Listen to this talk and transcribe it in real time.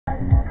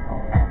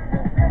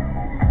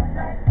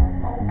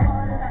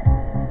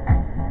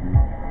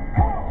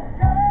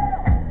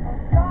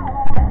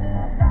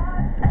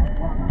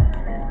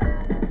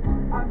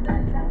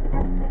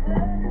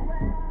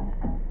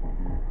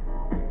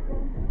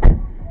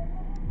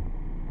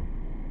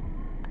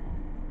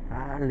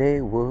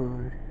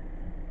Hollywood,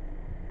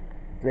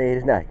 late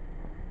as night.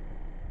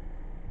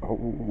 Oh,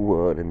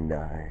 what a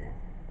night.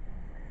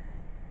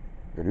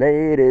 The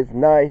latest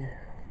night,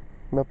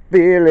 my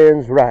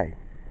feeling's right.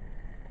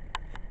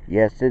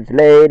 Yes, it's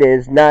late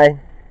as night.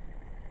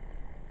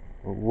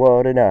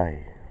 What a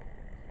night.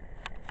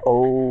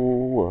 Oh,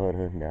 what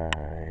a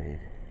night.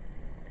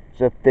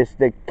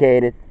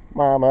 Sophisticated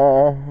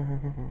mama.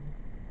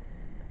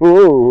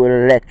 Ooh,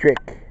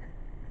 electric.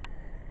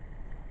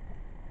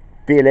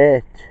 Feel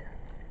it.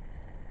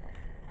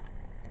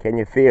 Can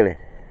you feel it?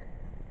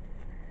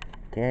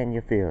 Can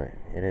you feel it?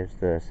 It is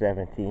the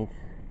 17th.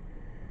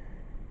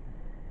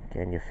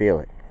 Can you feel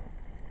it?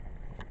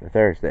 The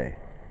Thursday.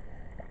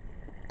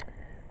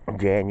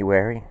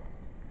 January.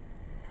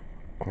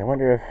 I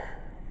wonder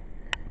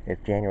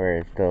if January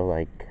is still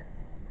like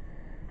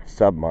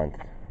sub month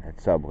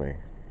at Subway.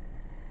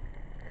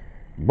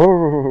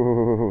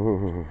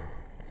 Brrr.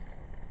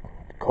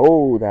 It's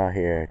cold out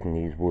here in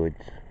these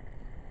woods.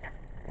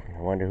 I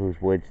wonder whose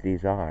woods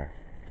these are.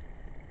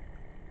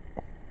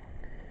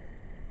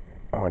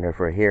 I wonder if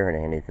we're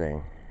hearing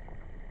anything.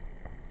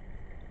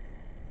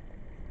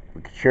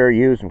 We could sure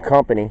use some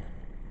company.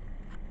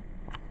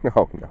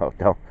 No,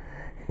 don't.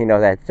 You know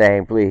that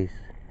saying, please.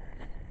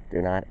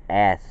 Do not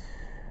ask.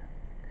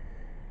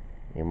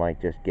 You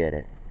might just get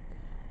it.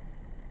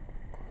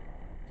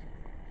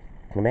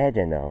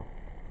 Imagine though.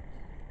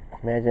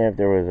 Imagine if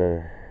there was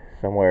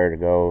somewhere to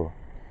go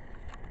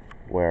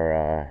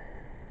where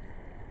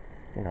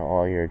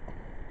all your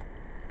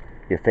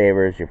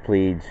favors, your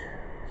pleads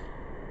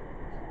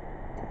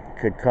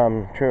could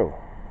come true.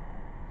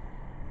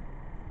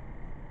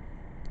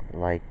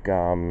 Like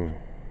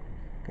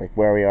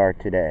where we are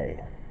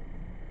today.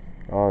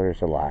 Oh,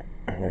 there's a lot.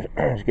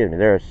 Excuse me.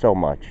 There is so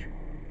much.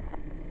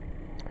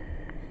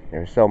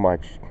 There's so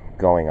much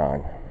going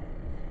on,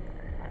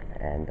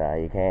 and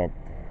you can't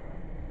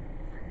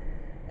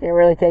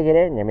really take it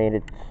in. I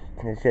mean,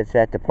 it's just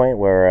at the point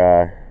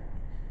where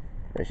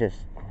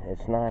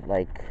it's not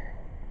like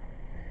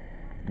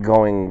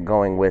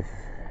going with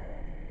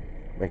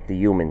like the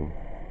human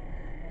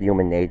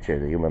nature,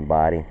 the human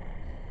body,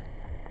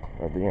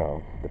 or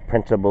the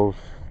principles,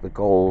 the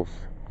goals.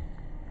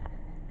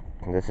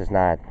 This is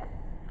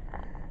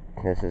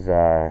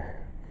I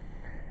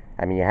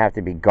mean, you have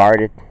to be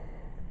guarded,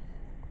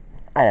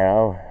 I don't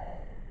know,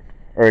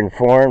 or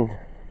informed.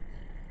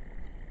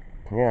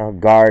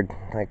 Guard,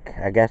 like,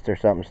 I guess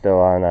there's something still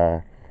on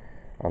the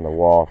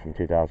wall from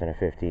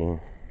 2015.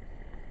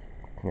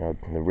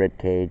 The rib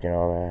cage and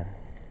all that.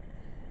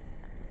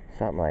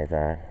 Something like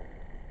that.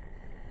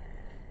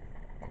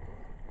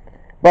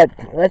 But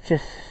let's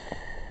just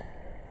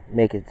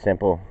make it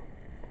simple.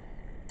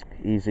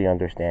 Easy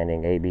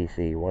understanding.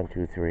 ABC, 1,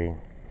 2, 3.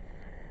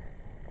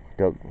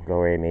 Go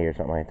Ray Me or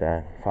something like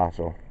that.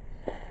 Fossil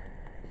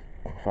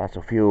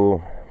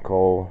fuel,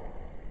 coal.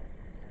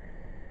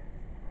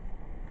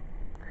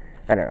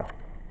 I don't know.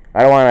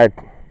 I don't want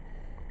to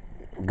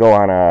go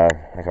on a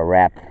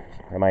rap.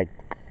 I might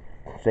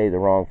say the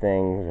wrong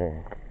things,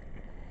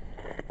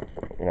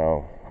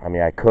 or I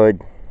mean, I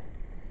could.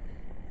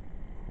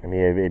 I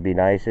mean, it'd be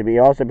nice. It'd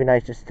also be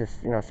nice just to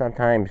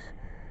sometimes,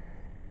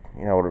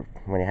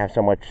 when you have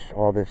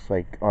all this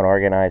like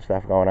unorganized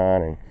stuff going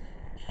on, and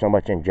so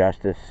much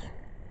injustice,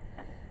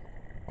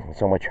 and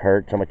so much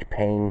hurt, so much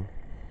pain.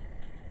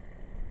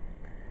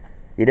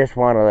 You just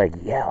want to like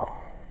yell,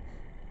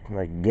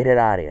 like get it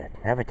out of you,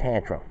 have a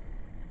tantrum.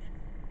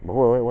 But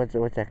what's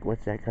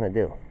that gonna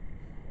do?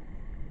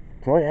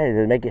 Well, hey,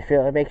 it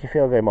makes you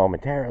feel good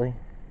momentarily.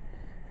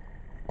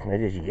 I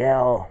just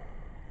yell,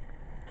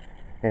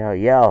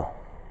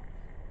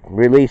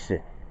 release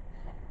it,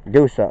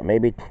 do something.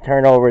 Maybe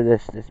turn over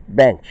this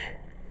bench.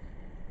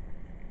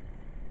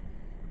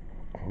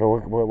 But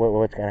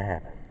what's gonna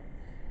happen?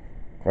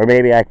 Or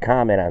maybe I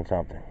comment on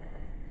something.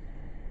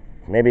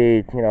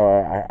 Maybe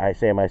I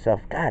say to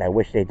myself, God, I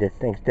wish they did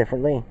things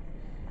differently.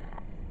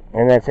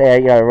 And then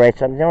say I write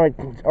something,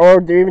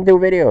 or even do a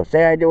video.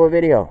 Say I do a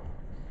video,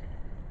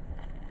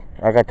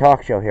 like a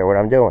talk show here, what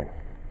I'm doing,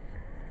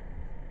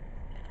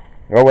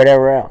 or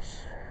whatever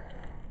else.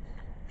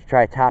 Just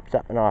try to top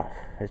something off.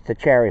 It's the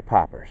Cherry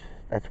Poppers.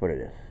 That's what it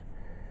is.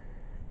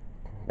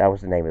 That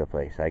was the name of the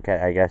place. I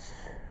guess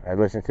I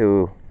listened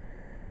to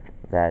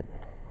that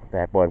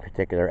one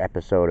particular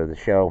episode of the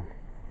show,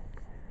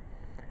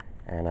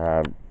 and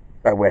I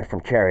went from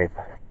Cherry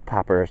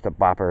Poppers to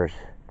Boppers,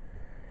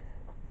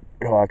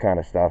 all that kind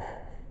of stuff.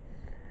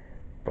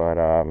 But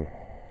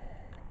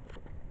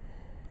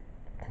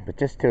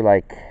just to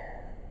like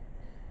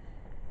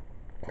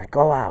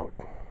go out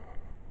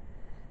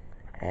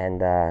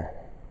and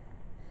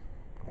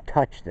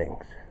touch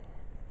things.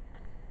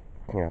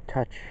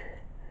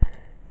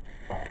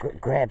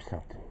 Grab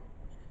something,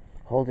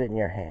 hold it in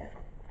your hand.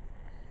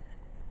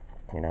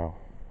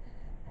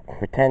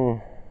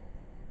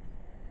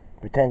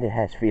 Pretend it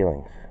has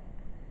feelings.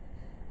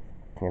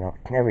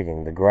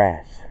 Everything, the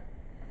grass,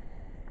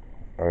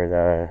 or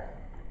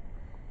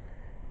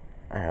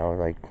I don't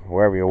know, like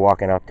wherever you're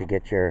walking up to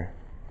get your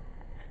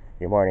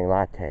morning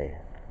latte,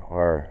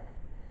 or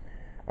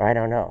Or I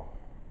don't know.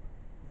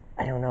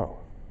 I don't know.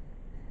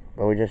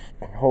 But we just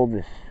hold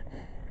this,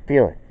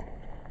 feel it.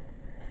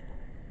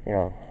 You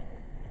know,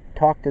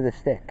 talk to the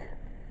stick.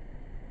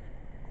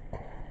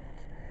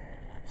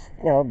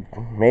 You know,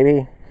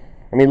 maybe,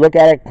 look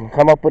at it and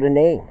come up with a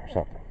name or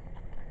something.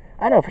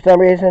 I don't know, for some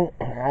reason,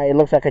 it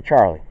looks like a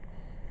Charlie.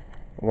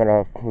 I'm going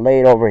to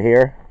lay it over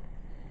here.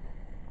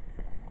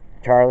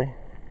 Charlie.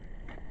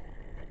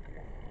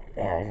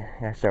 Yeah,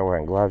 I gotta start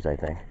wearing gloves, I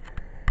think.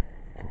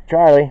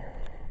 Charlie.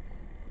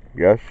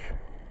 Yes?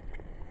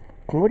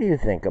 What do you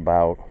think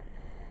about,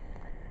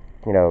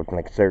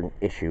 like certain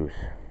issues?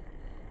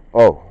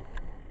 Oh,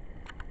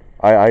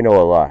 I know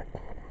a lot.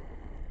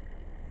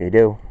 You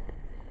do?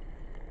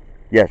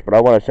 Yes, but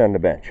I want to sit on the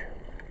bench.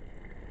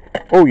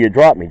 Oh, you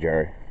dropped me,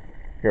 Jerry.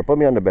 Here, put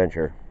me on the bench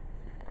here.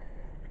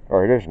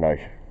 All right, this is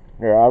nice.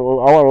 Here, I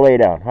want to lay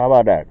down. How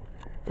about that?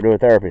 We'll do a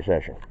therapy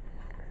session.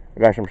 I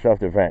got some stuff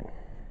to vent.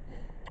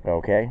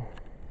 Okay?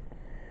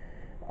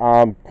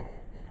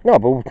 No,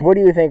 but what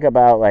do you think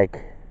about,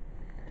 like,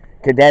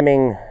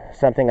 condemning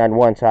something on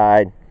one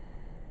side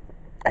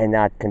and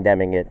not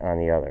condemning it on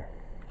the other?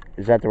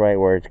 Is that the right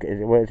word?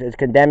 Is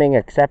condemning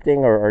accepting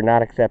or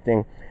not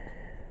accepting?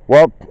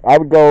 Well, I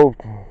would go,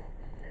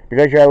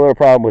 because you had a little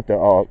problem with the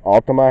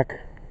Ultimac.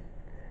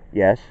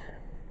 Yes.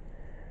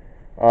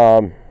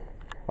 I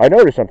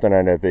noticed something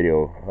on that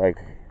video. Like,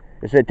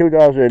 it said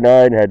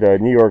 2009, had the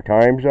New York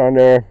Times on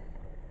there.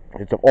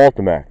 It's an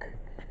Ultimac.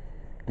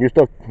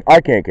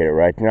 I can't get it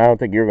right, and I don't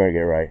think you're going to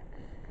get it right.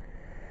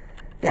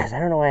 Yes, I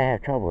don't know why I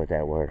have trouble with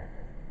that word.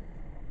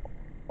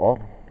 Oh.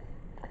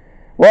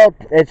 Well,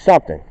 it's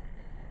something.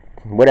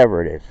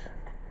 Whatever it is.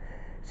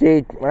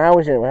 See, when I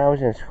was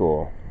in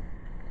school,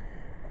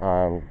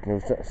 I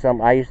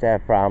used to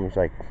have problems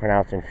like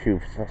pronouncing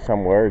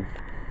some words.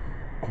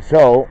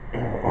 So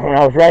when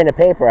I was writing a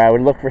paper, I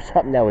would look for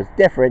something that was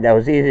different, that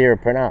was easier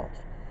to pronounce.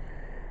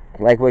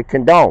 Like with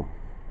condone.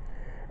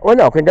 Well,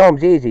 no,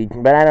 condone's easy,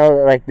 but I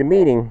know, like, the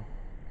meaning.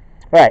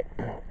 Right.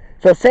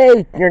 So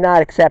say you're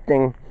not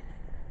accepting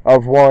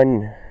of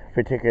one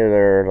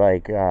particular,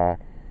 like,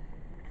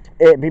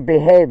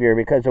 behavior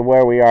because of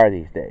where we are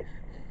these days.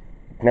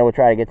 Now we'll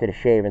try to get to the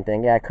shaving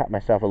thing. Yeah, I cut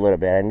myself a little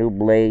bit. A new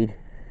blade,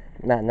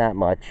 not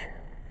much.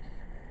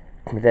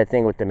 But that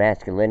thing with the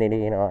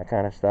masculinity, that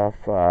kind of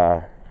stuff.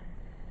 I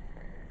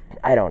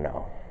don't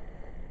know.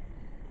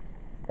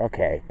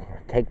 Okay,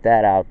 take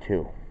that out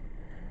too.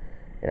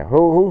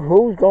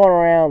 Who's going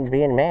around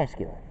being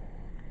masculine?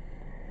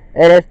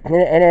 And if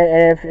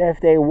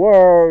they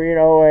were,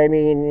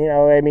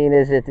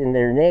 is it in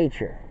their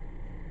nature?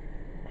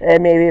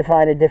 And maybe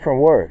find a different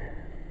word.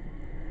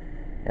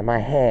 And my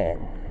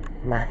hand.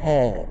 I'm gonna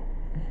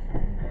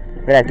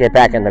have to get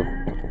back in the.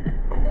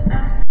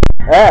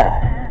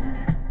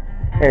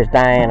 Here's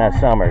Diana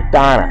Summers.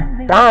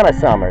 Donna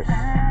Summers.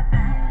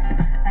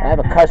 I have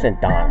a cousin,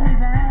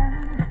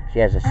 Donna. She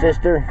has a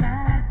sister.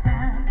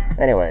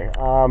 Anyway,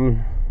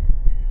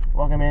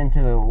 welcome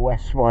into the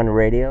West One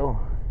Radio.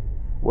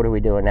 What are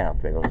we doing now,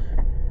 Pickles?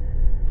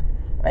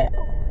 Well,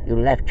 you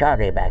left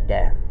Charlie back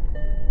there.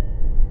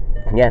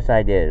 Yes,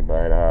 I did,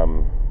 but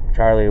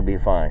Charlie will be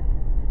fine.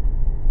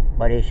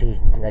 But he's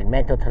like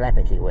mental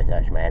telepathy with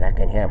us, man. I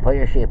can hear him. Put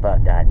your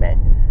seatbelt on, man.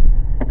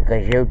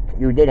 Because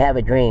you did have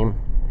a dream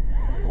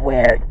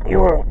where you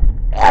were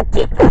at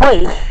the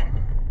place,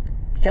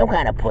 some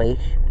kind of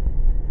place,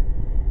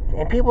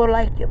 and people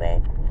liked you,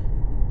 man.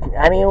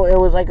 I mean, it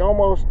was like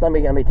almost. Let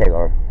me take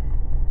over.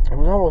 It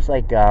was almost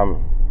like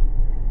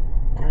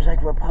it was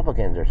like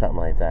Republicans or something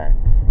like that.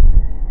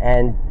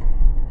 And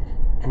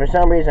for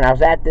some reason, I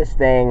was at this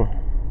thing.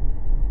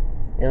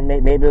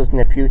 Maybe it was in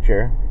the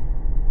future.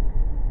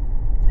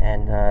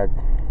 And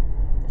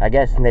I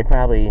guess they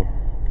probably.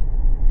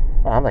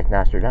 Well, I'm like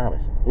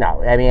Nostradamus.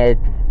 No, I mean, it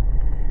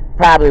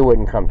probably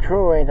wouldn't come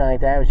true or anything like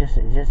that. It was just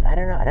I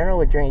don't know. I don't know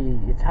what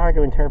dream. It's hard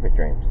to interpret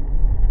dreams.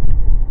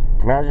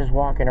 When I was just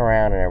walking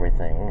around and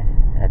everything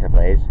at the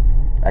place,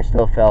 I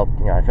still felt,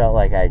 I felt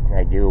like I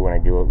do when I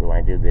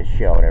do this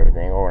show and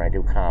everything, or when I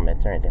do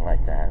comments or anything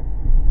like that.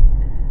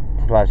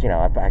 Plus,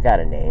 I got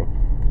a name,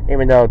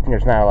 even though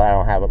there's not a lot. I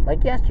don't have it.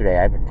 Like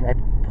yesterday, I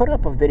put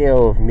up a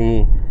video of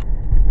me.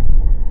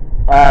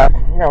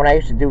 When I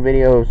used to do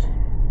videos,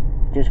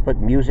 just put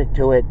music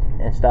to it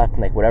and stuff,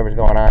 like whatever's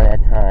going on at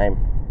that time,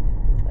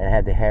 and I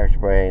had the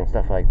hairspray and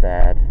stuff like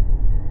that,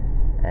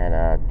 and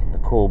the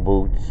cool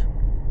boots,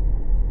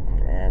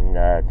 and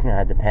I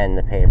had the pen,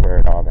 the paper,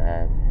 and all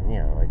that, and,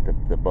 like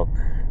the book.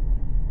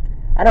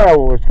 I don't know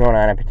what was going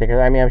on in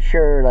particular. I mean, I'm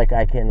sure, like,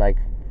 I can, like,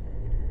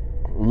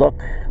 look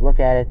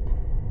at it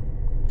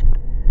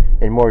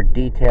in more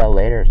detail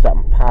later if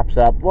something pops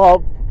up.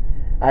 Well,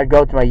 I'd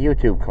go to my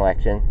YouTube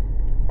collection,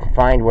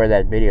 find where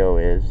that video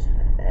is,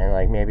 and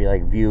like maybe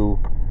like view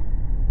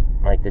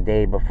like the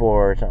day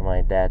before or something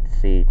like that to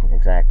see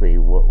exactly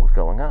what was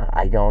going on.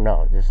 I don't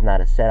know. This is not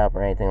a setup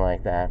or anything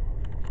like that.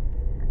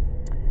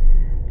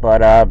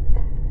 But I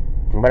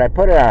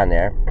put it on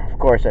there. Of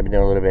course, I've been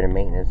doing a little bit of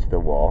maintenance to the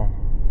wall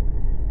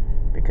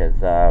because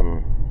I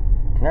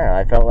don't know,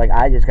 I felt like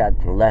I just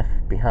got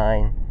left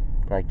behind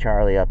like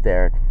Charlie up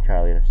there,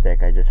 Charlie the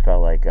Stick. I just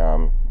felt like,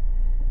 you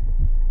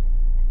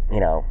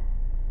know,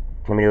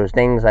 I mean, it was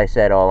things I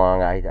said all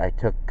along. I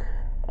took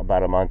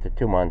about a month or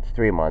 2 months,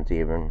 3 months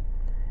even,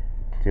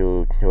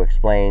 to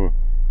explain,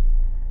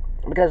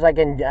 because I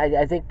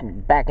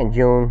think back in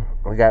June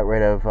we got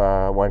rid of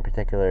one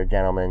particular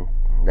gentleman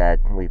that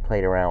we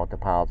played around with the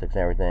politics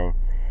and everything,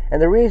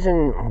 and the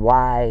reason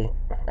why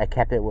I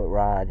kept it with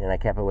Rod and I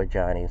kept it with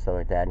Johnny and stuff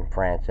like that, and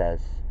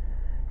Frances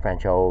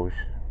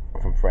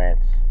from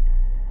France,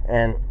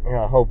 and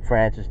I hope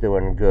France is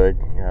doing good.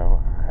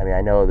 I mean,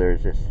 I know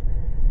there's a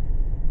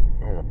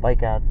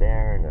bike out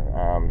there,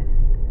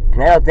 and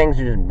now things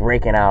are just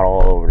breaking out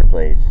all over the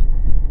place.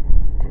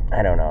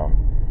 I don't know.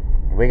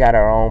 We got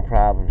our own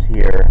problems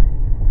here.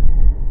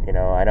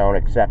 I don't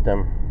accept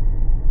them,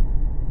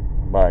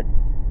 but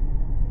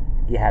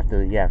you have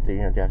to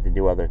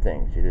do other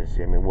things. I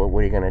mean, what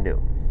are you gonna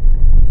do?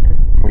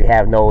 We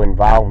have no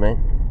involvement.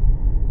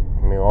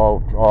 I mean,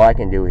 all I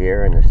can do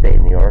here in the state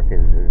of New York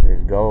is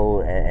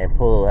go and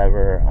pull a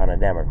lever on a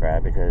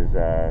Democrat, because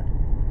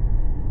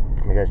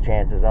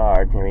chances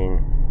are, I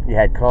mean, you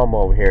had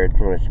Cuomo over here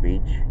doing a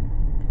speech.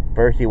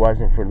 First he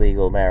wasn't for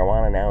legal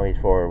marijuana, now he's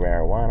for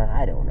marijuana.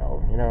 I don't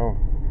know,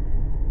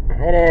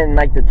 And then,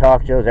 like the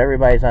talk shows,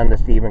 everybody's on the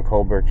Stephen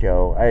Colbert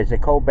show. Is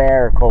it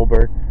Colbert or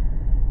Colbert?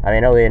 I mean, I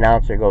know the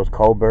announcer goes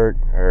Colbert,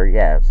 or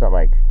something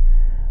like,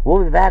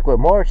 we'll be back with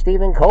more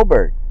Stephen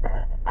Colbert.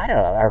 I don't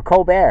know, or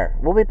Colbert.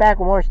 We'll be back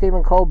with more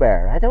Stephen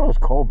Colbert. I thought it was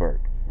Colbert.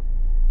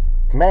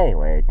 But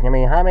anyway, I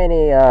mean, how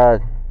many,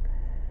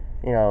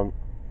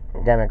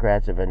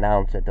 Democrats have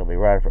announced that they'll be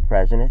running for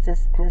president?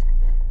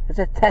 It's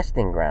a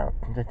testing ground.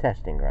 It's a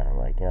testing ground,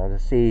 to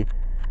see,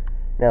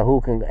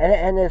 who can,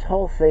 and this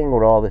whole thing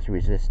with all this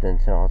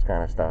resistance and all this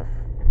kind of stuff.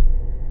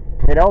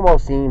 It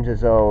almost seems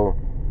as though,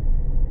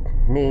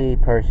 me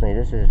personally,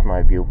 this is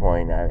my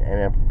viewpoint,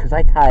 because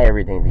I tie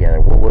everything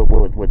together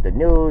with the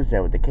news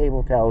and with the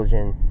cable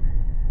television,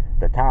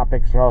 the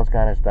topics and all this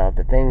kind of stuff,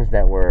 the things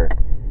that were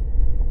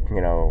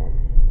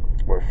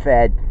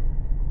fed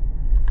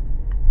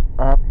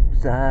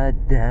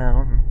upside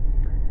down.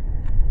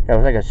 That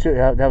was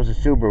a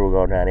Subaru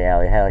going down the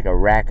alley. It had like a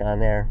rack on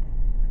there.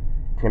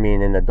 I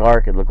mean, in the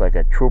dark, it looked like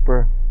a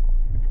trooper.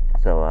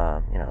 So,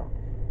 I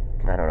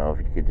don't know if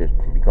you could just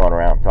be going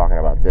around talking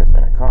about this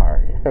in a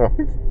car.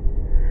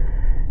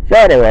 So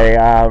anyway,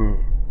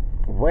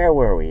 where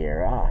were we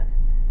here?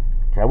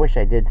 I wish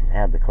I did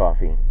have the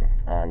coffee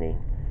on me.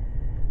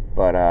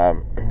 But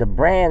the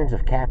brands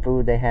of cat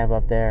food they have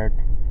up there.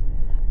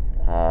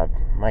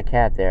 My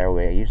cat there,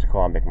 we used to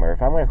call him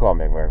McMurph. I'm going to call him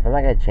McMurph. I'm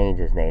not going to change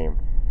his name.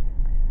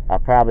 I'll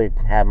probably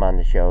have him on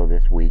the show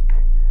this week.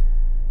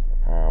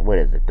 What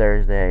is it,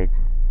 Thursday?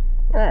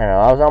 I don't know.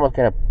 I was almost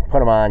going to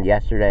put him on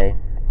yesterday.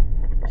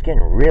 It's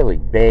getting really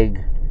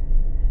big.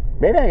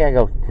 Maybe I got to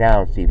go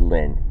down and see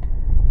Lynn.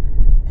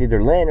 It's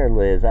either Lynn or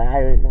Liz.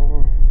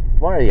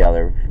 One or the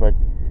other. But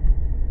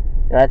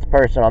that's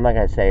personal. I'm not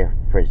going to say her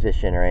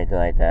position or anything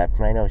like that.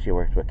 I know she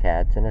works with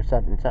cats. And there's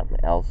something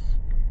else.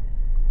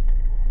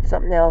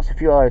 A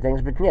few other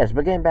things. But yes,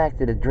 but getting back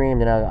to the dream,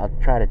 then I'll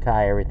try to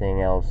tie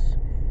everything else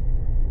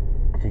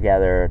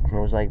together. It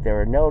was like they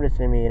were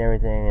noticing me and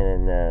everything,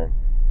 and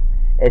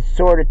it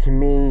sort of, to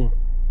me,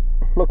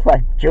 looked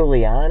like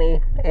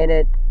Giuliani in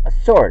it,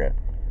 sort of.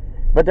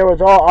 But there was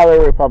all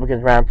other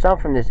Republicans around, some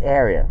from this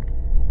area.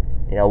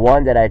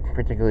 One that I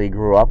particularly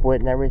grew up with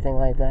and everything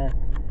like that.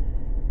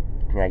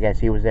 And I guess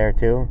he was there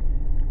too.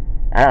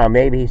 I don't know,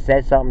 maybe he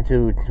said something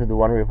to the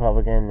one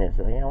Republican. It's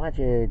like, why don't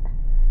you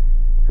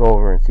go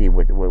over and see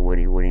what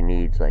he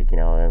needs?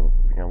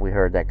 We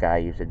heard that guy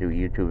used to do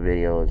YouTube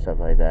videos and stuff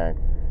like that.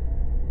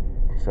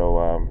 So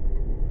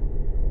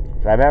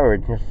I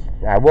remember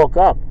I woke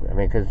up. I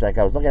mean, because I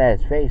was looking at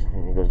his face,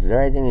 and he goes, "Is there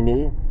anything you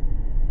need?"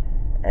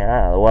 And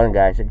I don't know. The one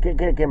guy said,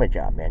 "Get him a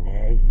job, man.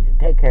 Hey,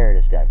 take care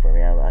of this guy for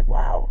me." I'm like,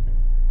 wow.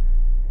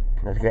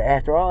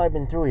 After all I've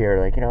been through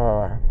here,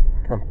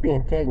 I'm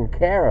being taken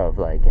care of,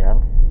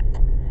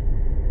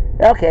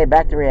 Okay,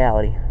 back to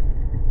reality.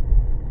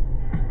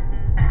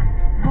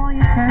 Boy,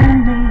 you turn